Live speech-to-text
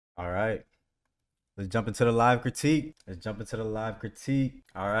All right. Let's jump into the live critique. Let's jump into the live critique.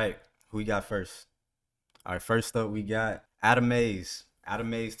 All right. Who we got first? All right. First up, we got Adam Mays.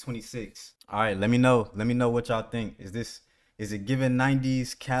 Adam Mays 26. All right. Let me know. Let me know what y'all think. Is it given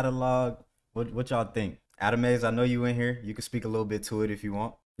 90s catalog? What y'all think? Adam Mays, I know you in here. You can speak a little bit to it if you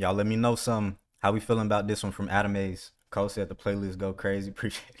want. Y'all let me know some. How we feeling about this one from Adam Mays? Cole said the playlist go crazy.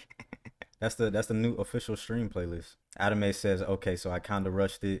 Appreciate it. That's the new official stream playlist. Adame says, okay, so I kind of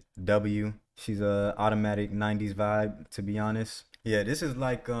rushed it. W, she's a automatic 90s vibe, to be honest. Yeah, this is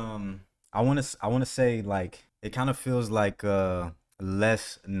like I want to say like it kind of feels like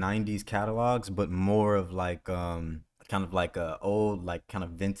less 90s catalogs, but more of like kind of like a old like kind of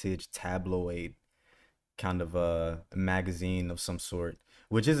vintage tabloid kind of a magazine of some sort,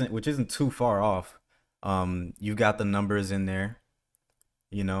 which isn't too far off. You got the numbers in there.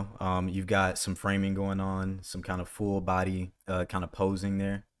 You've got some framing going on, some kind of full body kind of posing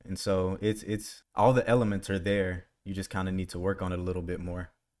there. And so it's all the elements are there. You just kind of need to work on it a little bit more.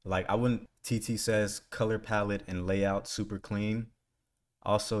 Like I wouldn't TT says color palette and layout super clean.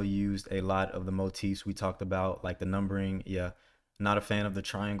 Also used a lot of the motifs we talked about, like the numbering. Yeah, not a fan of the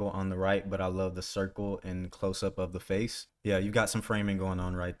triangle on the right, but I love the circle and close up of the face. Yeah, you got some framing going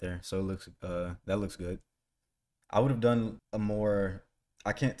on right there. So it looks that looks good. I would have done a more.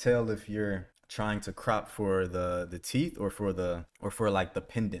 I can't tell if you're trying to crop for the teeth or for like the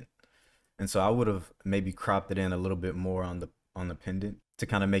pendant. And so I would have maybe cropped it in a little bit more on the pendant to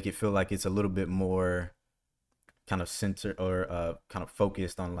kind of make it feel like it's a little bit more kind of centered or kind of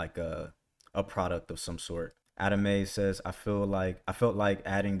focused on like a product of some sort. Adam May says, I felt like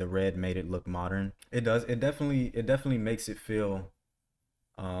adding the red made it look modern. It does. It definitely makes it feel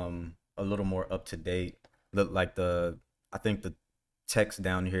a little more up to date. Look like I think the text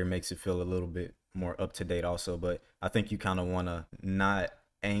down here makes it feel a little bit more up to date also, but I think you kind of want to not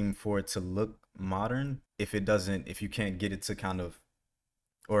aim for it to look modern if you can't get it to kind of,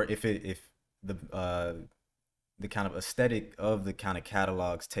 or if the kind of aesthetic of the kind of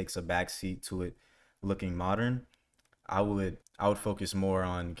catalogs takes a backseat to it looking modern. I would focus more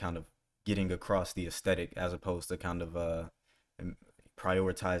on kind of getting across the aesthetic as opposed to kind of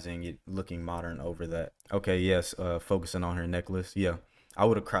prioritizing it looking modern over that. Okay, yes, focusing on her necklace. Yeah. I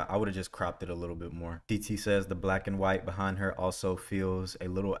would have just cropped it a little bit more. TT says the black and white behind her also feels a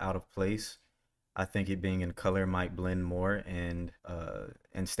little out of place. I think it being in color might blend more and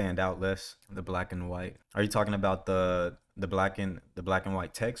stand out less. The black and white. Are you talking about the black and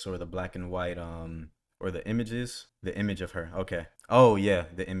white text or the black and white or the images? The image of her. Okay. Oh yeah,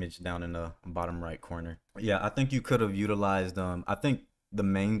 the image down in the bottom right corner. Yeah, I think you could have utilized I think the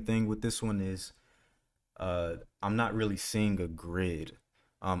main thing with this one is I'm not really seeing a grid.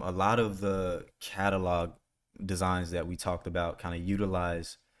 A lot of the catalog designs that we talked about kind of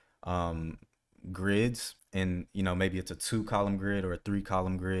utilize um, grids, and maybe it's a 2 column grid or a 3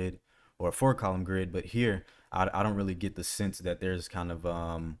 column grid or a 4 column grid. But here, I don't really get the sense that there's kind of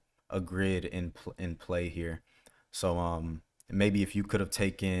a grid in play here. So maybe if you could have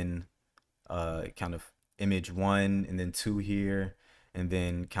taken kind of image one and then two here, and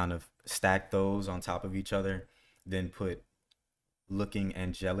then kind of stack those on top of each other, then put looking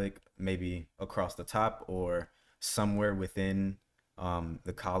angelic maybe across the top or somewhere within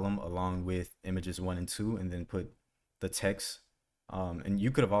the column along with images one and two, and then put the text. And you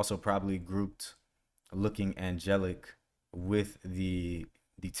could have also probably grouped looking angelic with the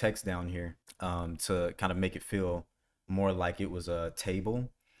text down here to kind of make it feel more like it was a table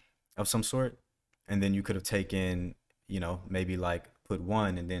of some sort. And then you could have taken, maybe like put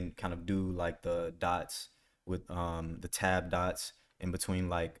one and then kind of do like the dots with the tab dots in between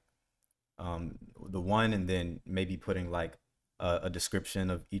like the one, and then maybe putting like a description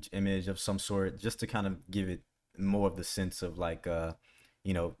of each image of some sort, just to kind of give it more of the sense of like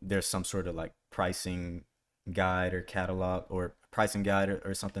there's some sort of like pricing guide or catalog or pricing guide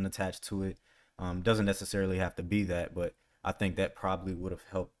or something attached to it. Doesn't necessarily have to be that, but I think that probably would have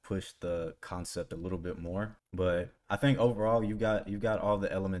helped push the concept a little bit more. But I think overall you got all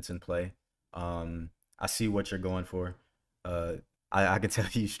the elements in play. I see what you're going for. Uh, I can tell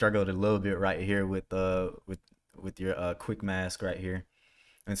you struggled a little bit right here with your quick mask right here.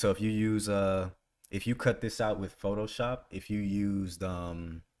 And so if you cut this out with Photoshop, if you used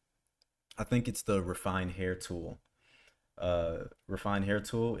I think it's the refine hair tool,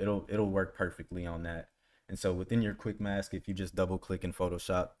 it'll work perfectly on that. And so within your quick mask, if you just double click in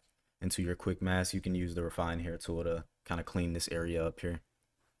Photoshop into your quick mask, you can use the refine hair tool to kind of clean this area up here.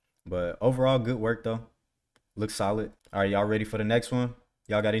 But overall, good work though. Looks solid. All right, y'all ready for the next one?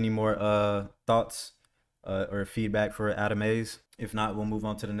 Y'all got any more thoughts or feedback for Adam A's? If not, we'll move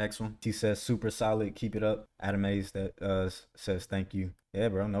on to the next one. He says super solid, keep it up. Adam A's that says thank you. Yeah,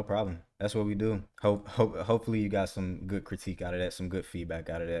 bro, no problem. That's what we do. Hopefully you got some good critique out of that, some good feedback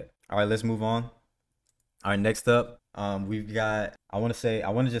out of that. All right, let's move on. All right, next up, we've got I want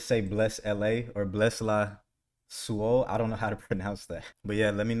to just say Bless LA or Bless La Suo. I don't know how to pronounce that. But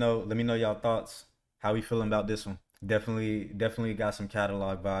yeah, let me know y'all thoughts. How we feeling about this one? Definitely got some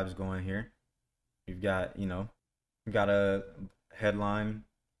catalog vibes going here. You've got, we got a headline,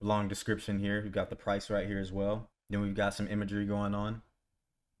 long description here. We've got the price right here as well. Then we've got some imagery going on.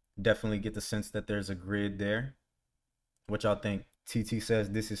 Definitely get the sense that there's a grid there. What y'all think? TT says,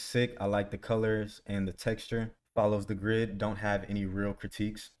 this is sick. I like the colors and the texture. Follows the grid. Don't have any real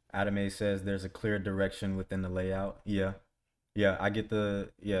critiques. Adam A says there's a clear direction within the layout. Yeah. Yeah, I get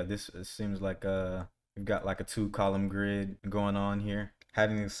this seems like we've got like a 2-column grid going on here.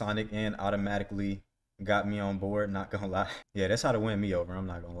 Having the Sonic in automatically got me on board, not gonna lie. Yeah, that's how to win me over, I'm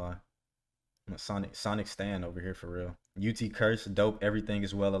not gonna lie. I'm a Sonic stan over here for real. UT Curse, dope, everything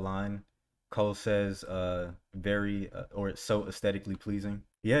is well aligned. Cole says very or it's so aesthetically pleasing.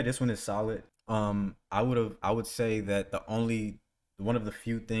 Yeah, this one is solid. I would say that the only one of the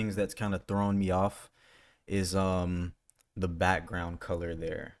few things that's kind of thrown me off is the background color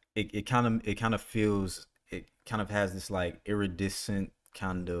there. It kind of has this like iridescent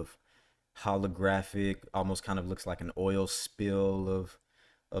kind of holographic, almost kind of looks like an oil spill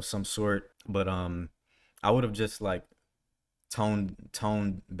of some sort. But I would have just like toned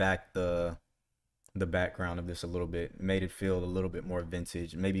back the background of this a little bit, made it feel a little bit more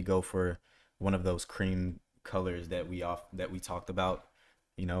vintage. Maybe go for one of those cream colors that we talked about,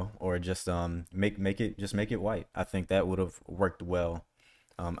 or just make it white. I think that would have worked well.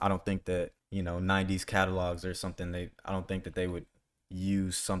 I don't think that 90s catalogs or something, I don't think that they would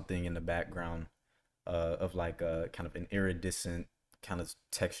use something in the background of like a kind of an iridescent kind of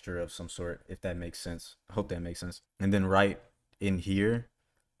texture of some sort, if that makes sense. I hope that makes sense. And then right in here,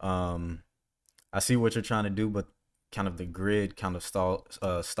 I see what you're trying to do, but kind of the grid kind of starts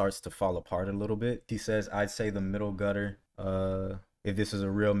to fall apart a little bit. He says, I'd say the middle gutter, if this is a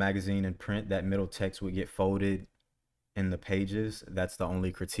real magazine in print, that middle text would get folded in the pages. That's the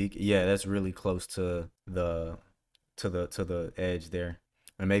only critique. Yeah, that's really close to the edge there.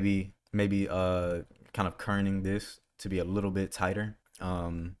 And maybe kind of kerning this to be a little bit tighter.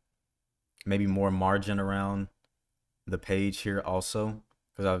 Maybe more margin around the page here also,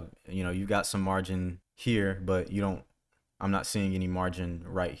 because you've got some margin here, but I'm not seeing any margin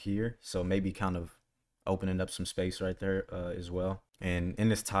right here. So maybe kind of opening up some space right there as well. And in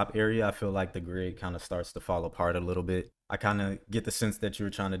this top area, I feel like the grid kind of starts to fall apart a little bit. I kind of get the sense that you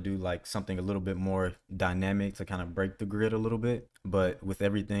were trying to do like something a little bit more dynamic to kind of break the grid a little bit. But with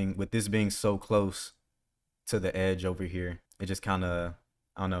this being so close to the edge over here, it just kind of,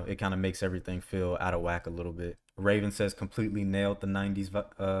 I don't know, it kind of makes everything feel out of whack a little bit. Raven says completely nailed the 90s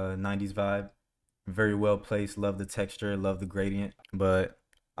vibe. Very well placed. Love the texture, love the gradient. But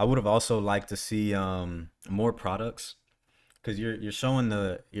I would have also liked to see more products, because you're showing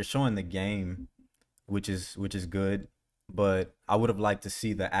the game, which is good, but I would have liked to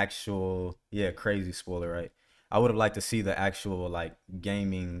see the actual, yeah, crazy spoiler, right? I would have liked to see the actual like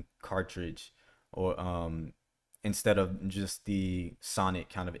gaming cartridge, or instead of just the Sonic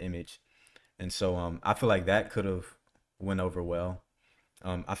kind of image. And so I feel like that could have went over well.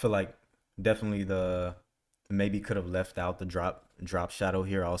 I feel like definitely maybe could have left out the drop shadow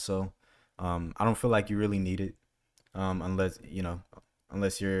here also. I don't feel like you really need it, unless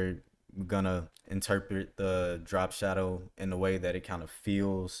you're gonna interpret the drop shadow in a way that it kind of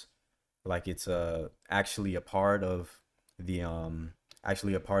feels like it's actually a part of the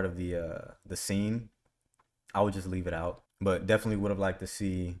the scene. I would just leave it out, but definitely would have liked to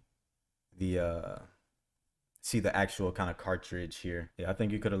see the actual kind of cartridge here. Yeah, I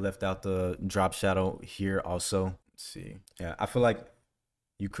think you could have left out the drop shadow here also. Let's see. Yeah, I feel like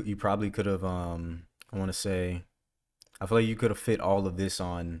you probably could have I want to say, I feel like you could have fit all of this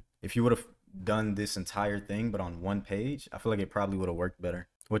on, if you would have done this entire thing but on one page, I feel like it probably would have worked better.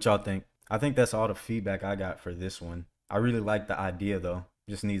 What y'all think? I think that's all the feedback I got for this one. I really like the idea though.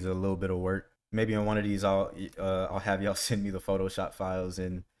 Just needs a little bit of work. Maybe on one of these I'll have y'all send me the Photoshop files,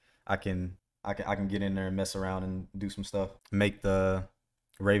 and I can get in there and mess around and do some stuff.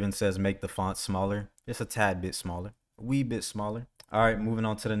 Raven says make the font smaller. Just a tad bit smaller. A wee bit smaller. All right, moving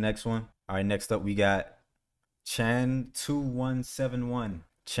on to the next one. All right, next up we got Chan2171.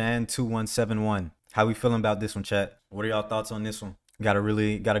 Chan2171. How we feeling about this one, chat? What are y'all thoughts on this one? Got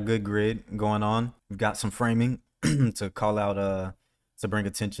a good grid going on. We've got some framing to call out to bring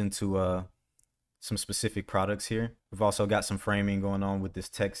attention to some specific products here. We've also got some framing going on with this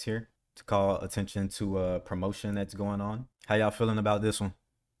text here to call attention to a promotion that's going on. How y'all feeling about this one?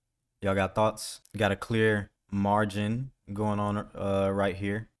 Y'all got thoughts? Got a clear margin going on right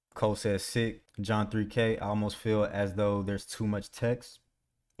here. Cole says sick. John 3K, I almost feel as though there's too much text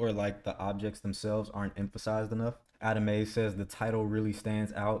or like the objects themselves aren't emphasized enough. Adam A says the title really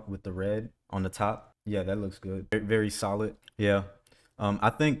stands out with the red on the top. Yeah, that looks good. Very solid. Yeah. I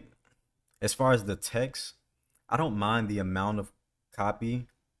think as far as the text, I don't mind the amount of copy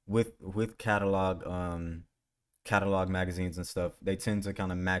with catalog catalog magazines and stuff. They tend to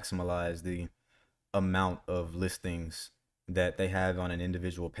kind of maximize the amount of listings that they have on an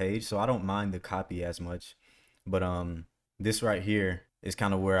individual page. So I don't mind the copy as much. But this right here is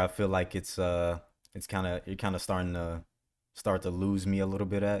kind of where I feel like it's kind of you're kind of starting to lose me a little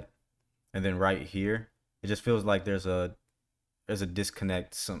bit at. And then right here, it just feels like there's a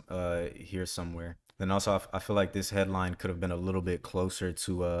disconnect here somewhere. Then also I feel like this headline could have been a little bit closer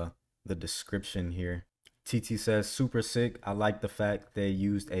to the description here. TT says super sick. I like the fact they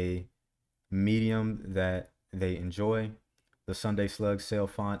used a medium that they enjoy. The Sunday Slug sale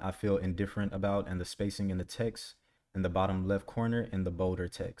font I feel indifferent about, and the spacing in the text in the bottom left corner in the bolder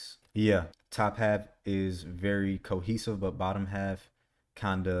text. Yeah, top half is very cohesive, but bottom half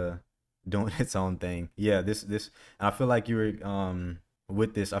kind of doing its own thing. Yeah, this I feel like you were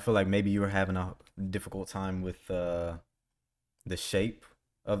with this, I feel like maybe you were having a difficult time with the shape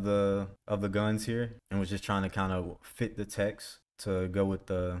of the guns here, and was just trying to kind of fit the text to go with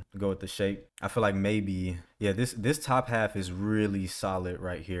the shape. I feel like maybe, yeah, this top half is really solid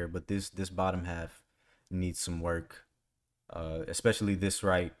right here, but this bottom half needs some work, especially this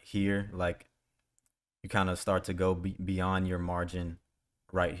right here. Like, you kind of start to go beyond your margin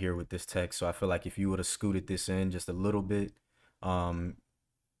right here with this text. So I feel like if you would have scooted this in just a little bit,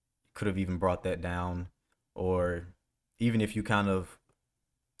 could have even brought that down. Or even if you kind of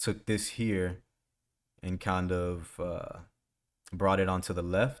took this here and kind of brought it onto the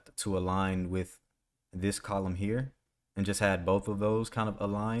left to align with this column here, and just had both of those kind of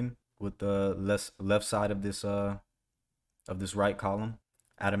align with the left side of this right column.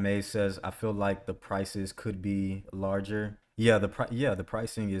 Adam A says, I feel like the prices could be larger. Yeah, the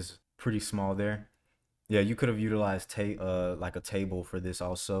pricing is pretty small there. Yeah, you could have utilized like a table for this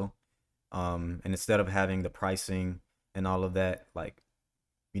also. And instead of having the pricing and all of that, like,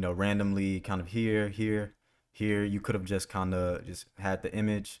 you know, randomly kind of here, you could have just kind of just had the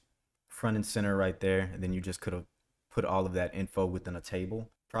image front and center right there, and then you just could have put all of that info within a table.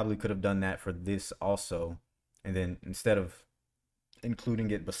 Probably could have done that for this also, and then instead of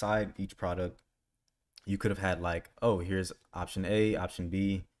including it beside each product, you could have had like, oh, here's option A, option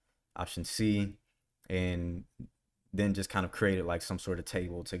B, option C, and then just kind of created like some sort of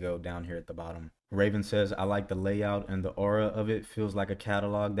table to go down here at the bottom. Raven says, I like the layout and the aura of it. Feels like a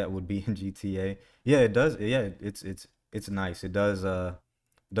catalog that would be in GTA. Yeah, it does. Yeah, it's nice. It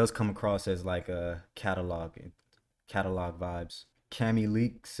does come across as like a catalog vibes. Cami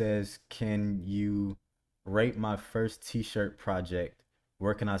Leak says, can you rate my first t-shirt project?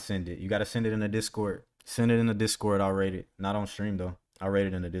 Where can I send it? You got to send it in the Discord. Send it in the Discord. I'll rate it. Not on stream though. I'll rate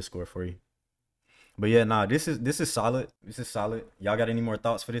it in the Discord for you. But yeah, nah, this is solid. This is solid. Y'all got any more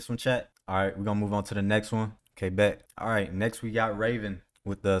thoughts for this one, chat? All right, we're gonna move on to the next one. Okay, bet. All right, next we got Raven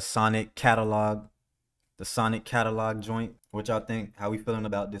with the Sonic catalog. The Sonic catalog joint. What y'all think? How we feeling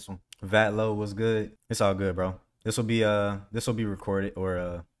about this one? Vatlow was good. It's all good, bro. This will be recorded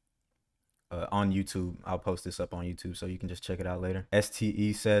or on YouTube. I'll post this up on YouTube so you can just check it out later.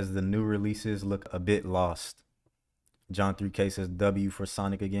 STE says the new releases look a bit lost. John 3K says W for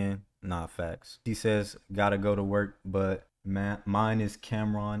Sonic again. Nah, facts. He says gotta go to work, but mine is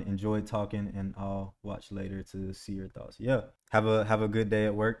Cameron. Enjoy talking, and I'll watch later to see your thoughts. Yeah, have a good day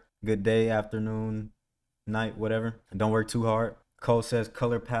at work. Good day, afternoon, night, whatever. Don't work too hard. Cole says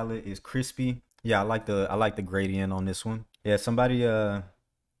color palette is crispy. Yeah, I like the gradient on this one. Yeah, somebody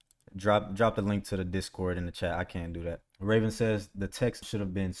drop the link to the Discord in the chat. I can't do that. Raven says the text should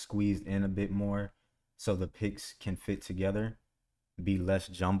have been squeezed in a bit more so the pics can fit together, be less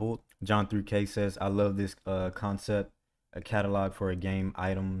jumbled. John 3K says, I love this concept. A catalog for a game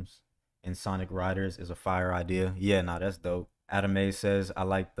items in Sonic Riders is a fire idea. Yeah, nah, that's dope. Adam A says, I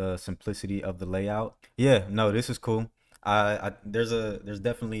like the simplicity of the layout. Yeah, no, this is cool. There's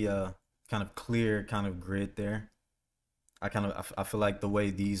definitely a kind of clear kind of grid there. I feel like the way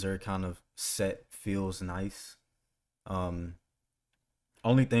these are kind of set feels nice.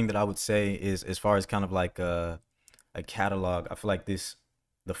 Only thing that I would say is, as far as kind of like a catalog, I feel like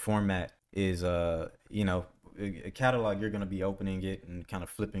the format is you know, a catalog, you're gonna be opening it and kind of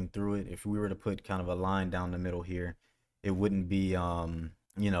flipping through it. If we were to put kind of a line down the middle here, it wouldn't be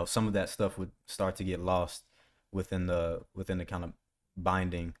you know, some of that stuff would start to get lost within the kind of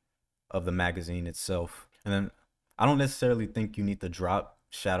binding of the magazine itself. And then I don't necessarily think you need the drop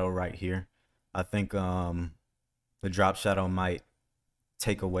shadow right here. I think the drop shadow might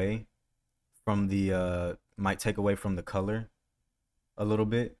take away from the color a little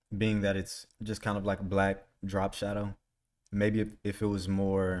bit, being that it's just kind of like a black drop shadow. Maybe if it was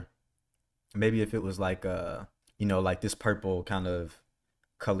more, maybe if it was like you know, like this purple kind of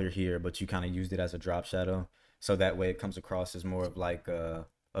color here, but you kind of used it as a drop shadow, so that way it comes across as more of like a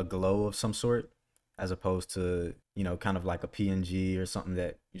glow of some sort, as opposed to, you know, kind of like a PNG or something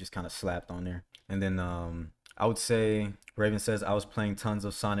that you just kind of slapped on there. And then I would say Raven says, I was playing tons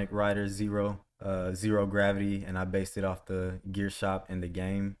of Sonic Rider Zero Gravity, and I based it off the gear shop in the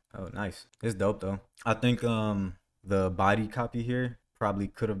game. Oh, nice. It's dope though. I think the body copy here probably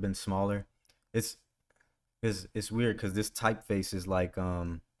could have been smaller. It's it's weird because this typeface is like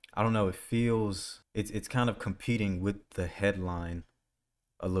I don't know, it feels it's kind of competing with the headline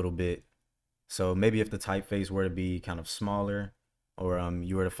a little bit. So maybe if the typeface were to be kind of smaller, or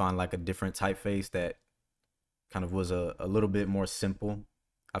you were to find like a different typeface that kind of was a little bit more simple.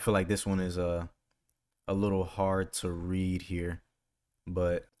 I feel like this one is a little hard to read here,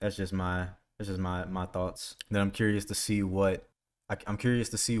 but that's just my thoughts. Then I'm curious to see what I'm curious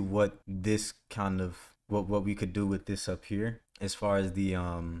to see what this kind of what we could do with this up here, as far as the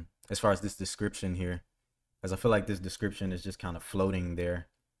as far as this description here, as I feel like this description is just kind of floating there,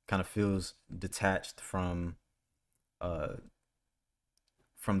 kind of feels detached uh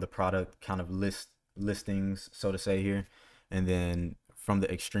from the product kind of listings, so to say, here, and then from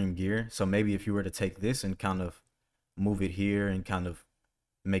the extreme gear. So maybe if you were to take this and kind of move it here and kind of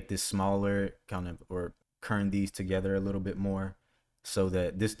make this smaller, kind of, or kern these together a little bit more, so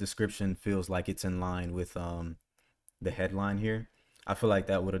that this description feels like it's in line with the headline here, I feel like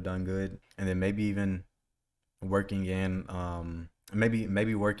that would have done good. And then maybe even working in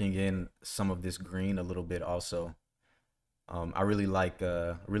maybe working in some of this green a little bit also. I really like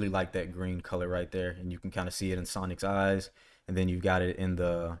that green color right there, and you can kind of see it in Sonic's eyes, and then you've got it in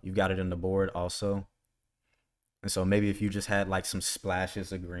the board also. And so maybe if you just had like some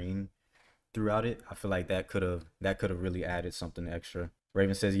splashes of green throughout it, I feel like that could have really added something extra.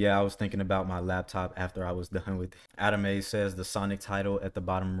 Raven says, yeah, I was thinking about my laptop after I was done with it. Adam A says the Sonic title at the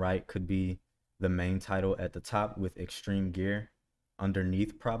bottom right could be the main title at the top with extreme gear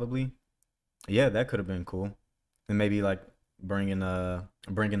underneath, probably. Yeah, that could have been cool. And maybe like bringing the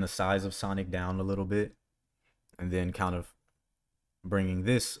size of Sonic down a little bit, and then kind of bringing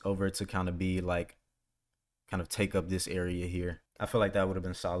this over to kind of be like, kind of take up this area here. I feel like that would have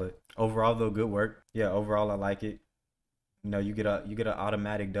been solid. Overall though, good work. Yeah, overall I like it. You know, you get an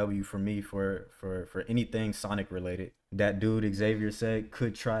automatic W for me for anything Sonic related. That dude Xavier said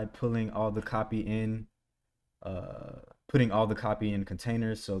could try pulling all the copy in putting all the copy in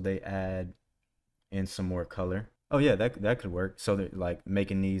containers, so they add in some more color. Oh yeah, that could work. So that, like,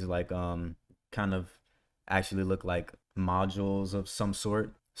 making these like kind of actually look like modules of some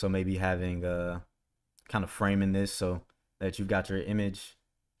sort. So maybe having kind of framing this so that you've got your image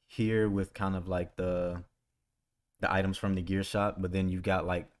here with kind of like the items from the gear shop, but then you've got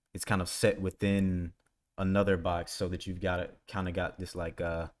like it's kind of set within another box, so that you've got it kind of got this like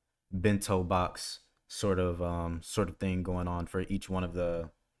bento box sort of thing going on for each one of the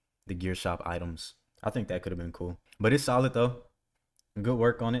gear shop items. I think that could have been cool, but it's solid though. Good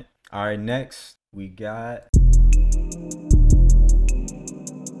work on it. All right, next we got